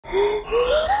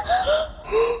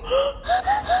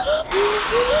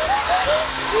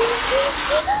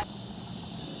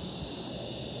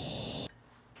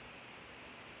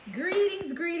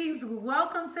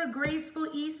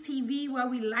where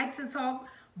we like to talk,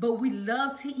 but we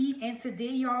love to eat. And today,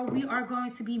 y'all, we are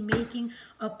going to be making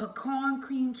a pecan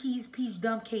cream cheese peach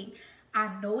dump cake. I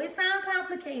know it sounds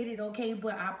complicated, okay,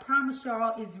 but I promise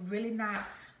y'all it's really not.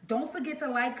 Don't forget to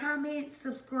like, comment,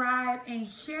 subscribe, and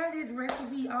share this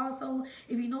recipe. Also,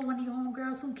 if you know one of your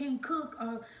homegirls who can't cook,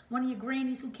 or one of your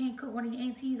grannies who can't cook, one of your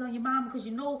aunties or your mom, because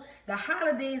you know the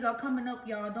holidays are coming up,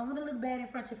 y'all. Don't want to look bad in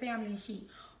front of your family and shit.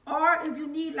 Or if you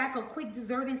need like a quick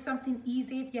dessert and something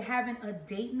easy, if you're having a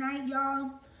date night,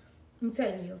 y'all, I'm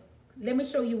telling you, let me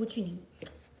show you what you need.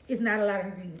 It's not a lot of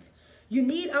ingredients. You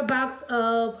need a box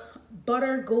of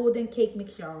butter golden cake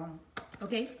mix, y'all,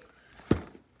 okay?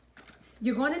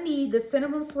 You're going to need the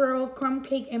cinnamon swirl, crumb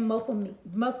cake, and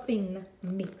muffin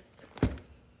mix.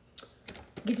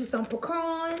 Get you some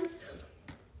pecans,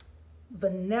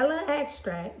 vanilla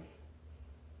extract,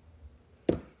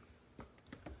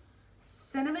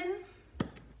 cinnamon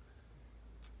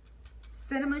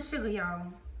sugar, y'all.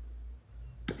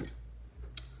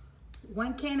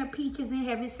 1 can of peaches and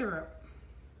heavy syrup.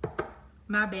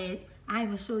 My bad. I ain't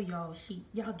even show y'all shit.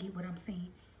 Y'all get what I'm saying.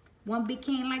 1 big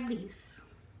can like this.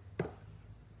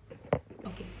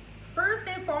 Okay, first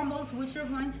and foremost, what you're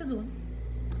going to do,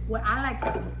 what I like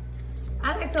to do,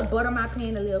 I like to butter my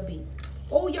pan a little bit.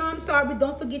 Oh, y'all, I'm sorry, but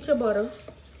don't forget your butter.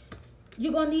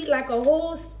 You're gonna need like a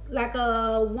whole, like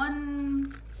a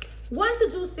one to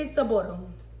 2 sticks of butter,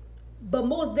 but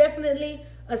most definitely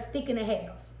a stick and a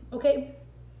half. Okay.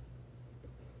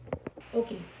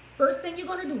 Okay. First thing you're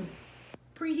gonna do,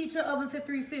 preheat your oven to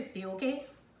 350. Okay.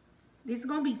 This is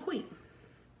gonna be quick.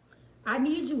 I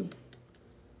need you.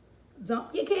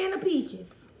 Dump your can of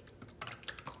peaches.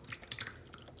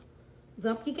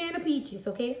 Dump your can of peaches,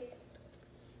 okay?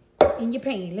 In your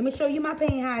pan. Let me show you my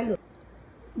pan how it looks.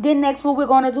 Then next, what we're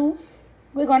going to do,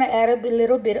 we're going to add a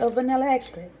little bit of vanilla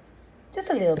extract.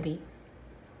 Just a little bit.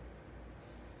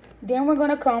 Then we're going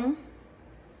to come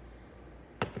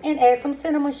and add some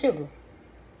cinnamon sugar.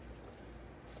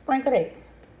 Sprinkle that.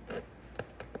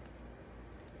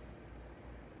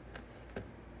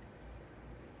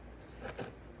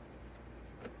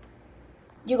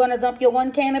 You're going to dump your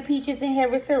 1 can of peaches in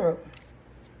heavy syrup.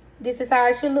 This is how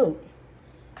it should look.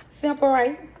 Simple,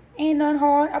 right? Ain't nothing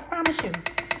hard, I promise you.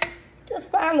 Just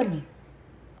follow me.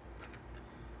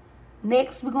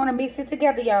 Next, we're going to mix it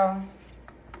together, y'all.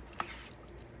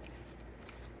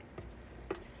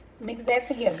 Mix that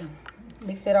together.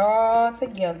 Mix it all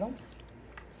together.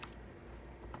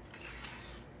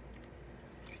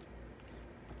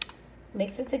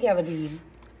 Mix it together, baby.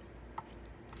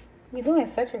 You're doing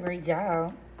such a great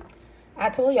job. I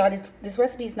told y'all this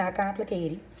recipe is not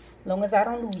complicated. As long as I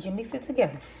don't lose you, mix it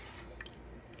together.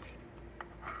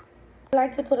 I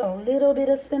like to put a little bit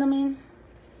of cinnamon,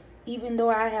 even though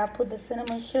I have put the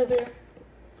cinnamon sugar.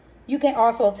 You can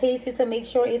also taste it to make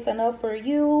sure it's enough for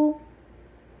you.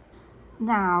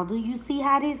 Now, do you see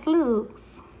how this looks?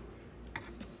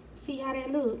 See how that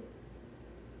looks?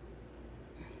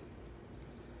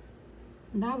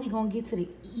 Now we're going to get to the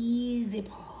easy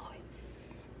part.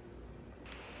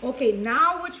 Okay,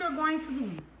 now what you're going to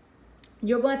do,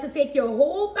 you're going to take your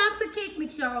whole box of cake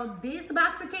mix, y'all. This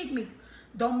box of cake mix.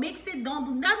 Don't mix it. Don't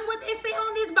do nothing what they say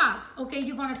on this box. Okay,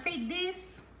 you're going to take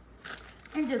this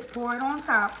and just pour it on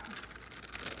top.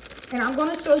 And I'm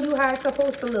going to show you how it's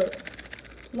supposed to look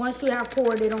once you have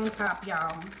poured it on top,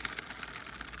 y'all.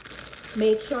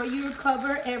 Make sure you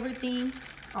cover everything.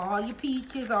 All your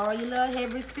peaches, all your little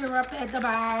heavy syrup at the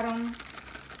bottom.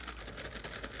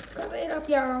 Cover it up,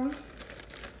 y'all.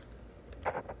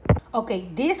 Okay,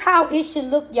 this how it should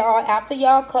look, y'all, after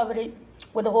y'all covered it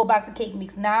with the whole box of cake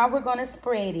mix. Now we're going to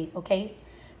spread it, okay?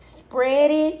 Spread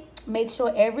it. Make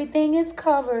sure everything is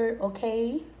covered,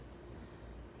 okay?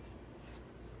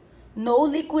 No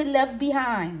liquid left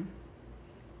behind.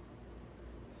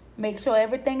 Make sure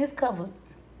everything is covered.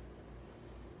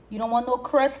 You don't want no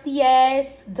crusty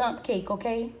ass dump cake,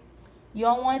 okay? You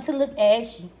don't want it to look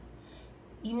ashy.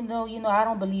 Even though, you know, I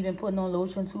don't believe in putting on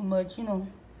lotion too much, you know.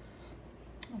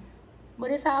 But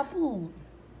it's our food.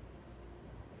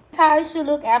 It's how it should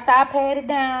look after I pat it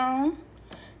down.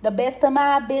 The best of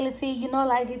my ability, you know,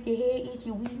 like if your head itch,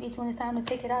 your weave itch when it's time to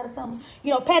take it out or something.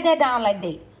 You know, pat that down like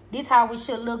that. This how it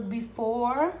should look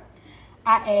before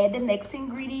I add the next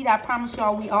ingredient. I promise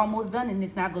y'all we almost done and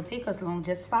it's not going to take us long.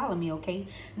 Just follow me, okay?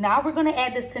 Now we're going to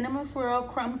add the cinnamon swirl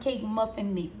crumb cake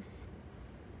muffin mix.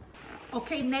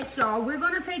 Okay, next, y'all, we're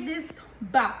going to take this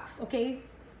box, okay?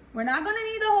 We're not going to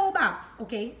need the whole box,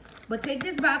 okay? But take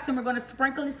this box and we're going to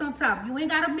sprinkle this on top. You ain't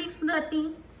got to mix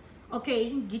nothing, okay?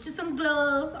 Get you some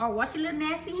gloves or wash your little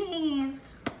nasty hands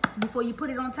before you put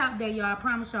it on top there, y'all. I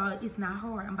promise y'all it's not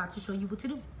hard. I'm about to show you what to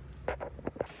do.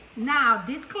 Now,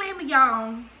 disclaimer,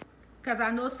 y'all, because I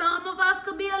know some of us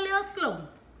could be a little slow.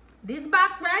 This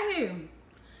box right here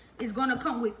is going to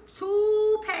come with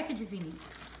 2 packages in it.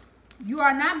 You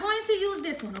are not going to use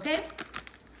this one, okay?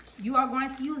 You are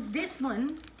going to use this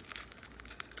one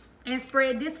and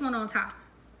spread this one on top.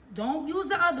 Don't use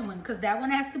the other one because that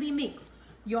one has to be mixed.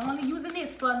 You're only using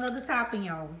this for another topping,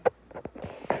 y'all.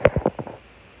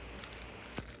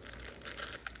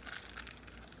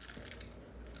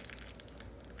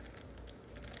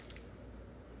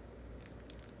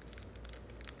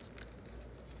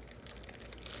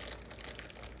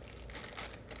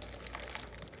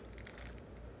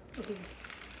 Okay,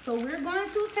 so we're going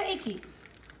to take it,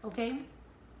 okay?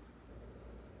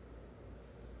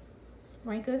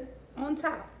 Sprinkle on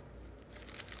top.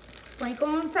 Sprinkle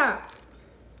on top.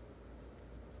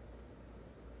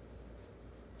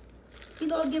 You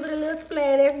know, give it a little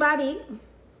splash. That's about it.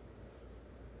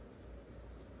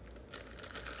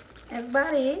 That's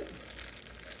about it.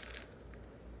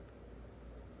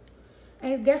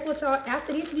 And guess what, y'all?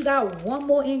 After this, we got one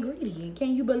more ingredient.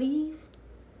 Can you believe?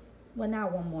 Well,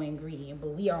 not one more ingredient,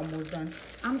 but we almost done.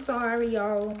 I'm sorry,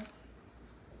 y'all.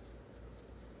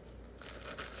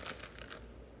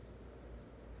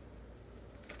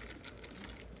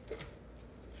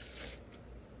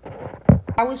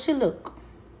 How it should look.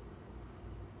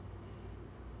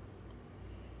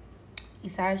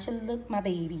 This how it should look, my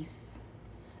babies.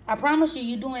 I promise you,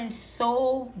 you're doing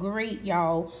so great,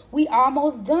 y'all. We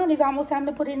almost done. It's almost time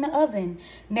to put it in the oven.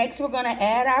 Next, we're going to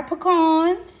add our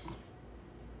pecans.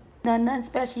 Nothing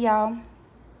special, y'all.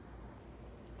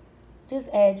 Just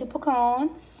add your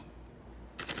pecans.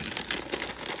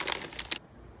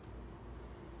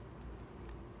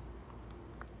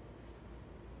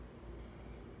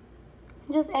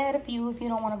 Just add a few if you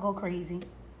don't want to go crazy.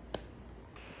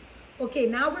 Okay,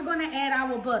 now we're going to add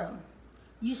our butter.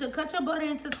 You should cut your butter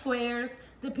into squares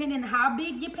depending on how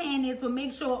big your pan is, but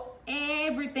make sure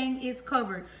everything is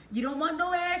covered. You don't want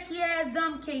no ashy ass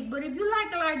dump cake, but if you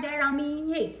like it like that, I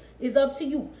mean, hey, it's up to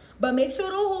you. But make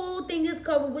sure the whole thing is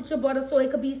covered with your butter so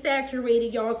it could be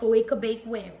saturated, y'all, so it could bake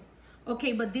well.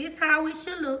 Okay, but this how it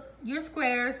should look. Your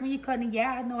squares when you're cutting.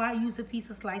 Yeah, I know I use a piece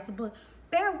of slicer, but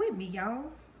bear with me, y'all.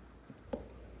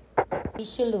 It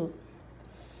should look.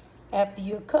 After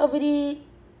you covered it,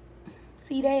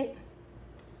 see that?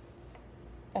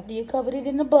 After you covered it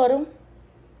in the butter,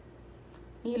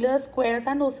 these little squares.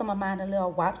 I know some of mine are a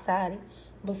little lopsided,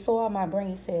 but so are my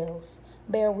brain cells.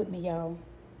 Bear with me, y'all.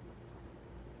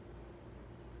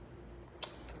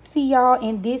 See, y'all,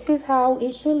 and this is how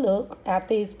it should look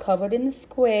after it's covered in the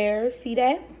squares. See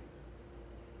that?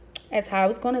 That's how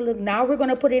it's going to look. Now we're going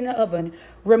to put it in the oven.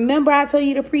 Remember I told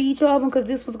you to preheat your oven because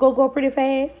this was going to go pretty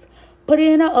fast? Put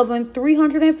it in the oven,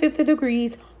 350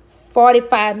 degrees,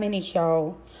 45 minutes,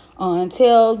 y'all.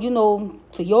 Until, you know,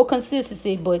 to your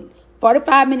consistency. But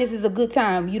 45 minutes is a good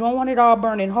time. You don't want it all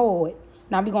burning hard.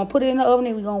 Now we're going to put it in the oven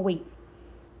and we're going to wait.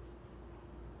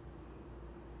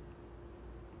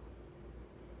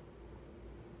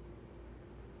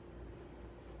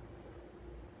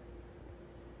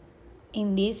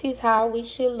 And this is how it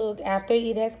should look after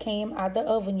it has came out the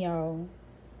oven, y'all.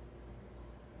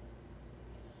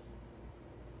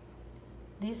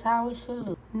 This how it should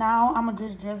look. Now I'm going to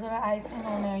just drizzle the icing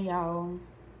on there, y'all.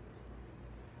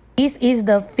 This is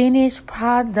the finished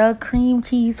product cream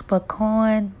cheese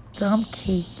pecan dump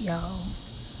cake, y'all.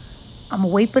 I'm going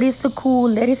to wait for this to cool.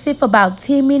 Let it sit for about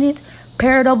 10 minutes.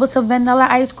 Pair it up with some vanilla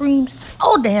ice cream.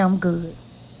 So damn good.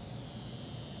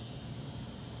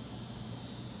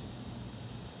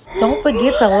 Don't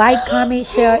forget to like, comment,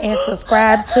 share, and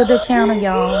subscribe to the channel,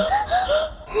 y'all.